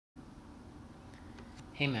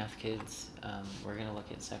Hey math kids, we're going to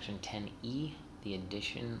look at section 10E, the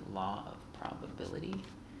addition law of probability.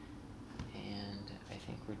 And I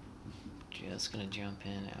think we're just going to jump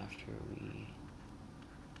in after we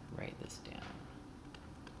write this down.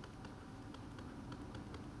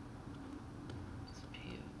 It's P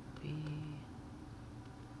of B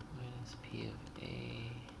minus P of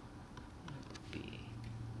A and B.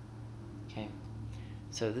 Okay,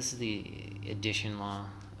 so this is the addition law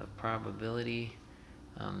of probability.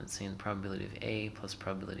 It's saying the probability of A plus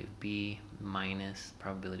probability of B minus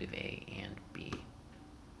probability of A and B.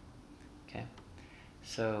 Okay,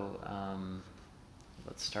 so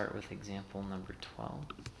let's start with example number 12.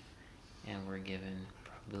 And we're given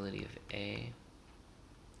probability of A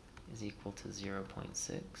is equal to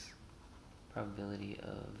 0.6. Probability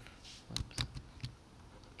of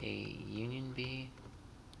A union B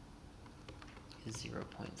is 0.7.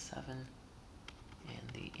 And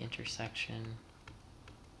the intersection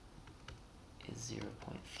is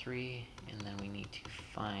 0.3, and then we need to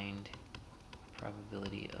find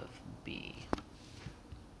probability of B.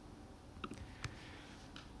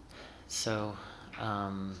 So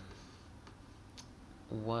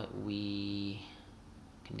what we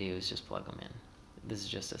can do is just plug them in. This is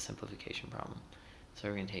just a simplification problem. So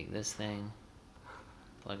we're going to take this thing,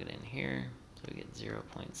 plug it in here, so we get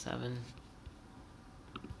 0.7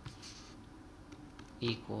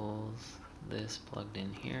 equals this plugged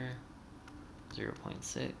in here,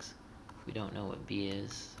 0.6. We don't know what B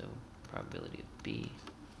is, so probability of B.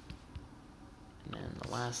 And then the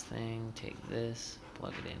last thing, take this,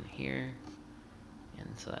 plug it in here, and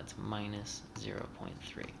so that's minus 0.3.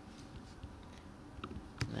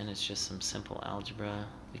 And then it's just some simple algebra.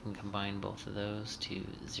 We can combine both of those to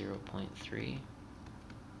 0.3.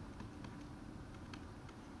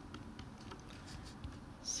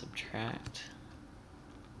 Subtract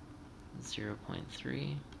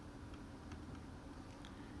 0.3.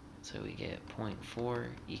 So we get 0.4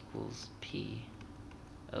 equals P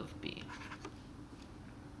of B.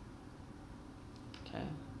 Okay.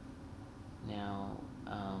 Now,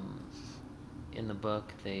 in the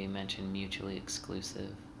book, they mention mutually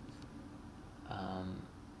exclusive.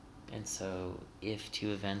 And so if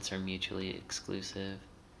two events are mutually exclusive,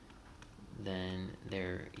 then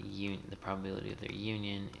the probability of their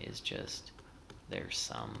union is just their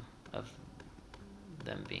sum of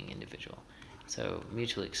them being individual. So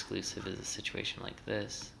mutually exclusive is a situation like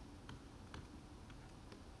this.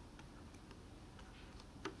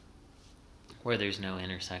 Where there's no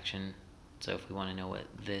intersection. So if we want to know what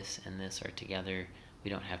this and this are together, we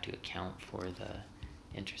don't have to account for the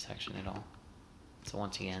intersection at all. So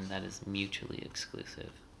once again, that is mutually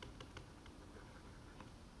exclusive.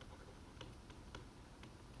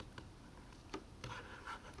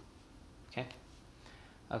 Okay.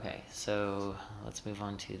 Okay, so let's move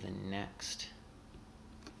on to the next.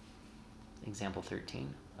 Example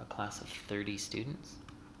 13, a class of 30 students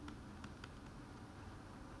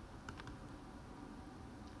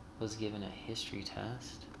was given a history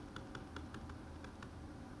test.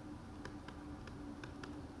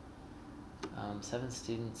 Seven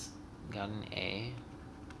students got an A.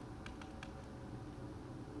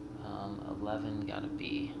 11 got a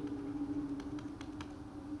B.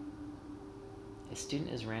 A student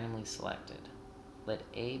is randomly selected. Let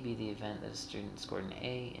A be the event that a student scored an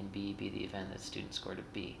A, and B be the event that a student scored a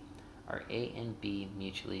B. Are A and B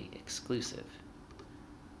mutually exclusive?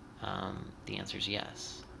 The answer is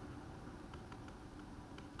yes.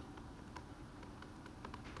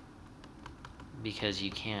 Because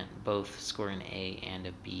you can't both score an A and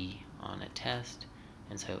a B on a test,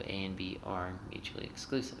 and so A and B are mutually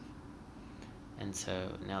exclusive. And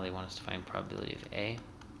so now they want us to find probability of A.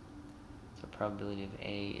 So probability of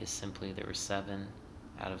A is simply there were 7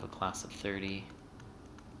 out of a class of 30,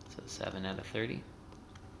 so 7 out of 30.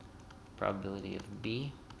 Probability of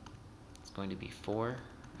B is going to be 4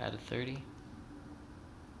 out of 30.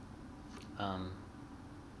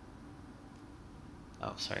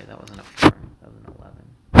 Oh, sorry, that wasn't a 4, that was an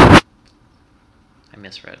 11. I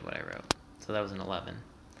misread what I wrote. So that was an 11.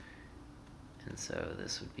 And so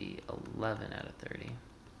this would be 11 out of 30.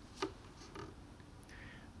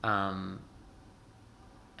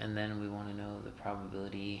 And then we want to know the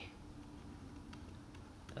probability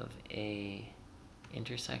of A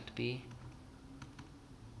intersect B,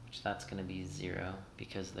 which that's going to be 0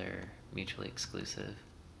 because they're mutually exclusive.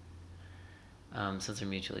 Since they're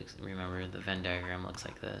mutually, remember the Venn diagram looks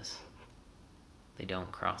like this. They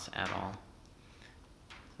don't cross at all.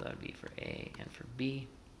 So that would be for A and for B.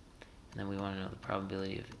 And then we want to know the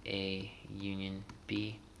probability of A union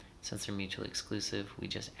B. Since they're mutually exclusive, we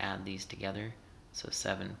just add these together. So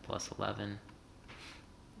 7 plus 11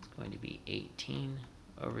 going to be 18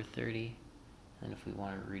 over 30. And if we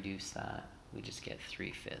want to reduce that, we just get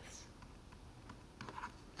 3/5.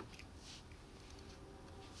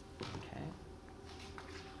 Okay.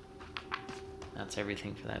 That's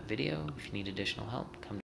everything for that video. If you need additional help, come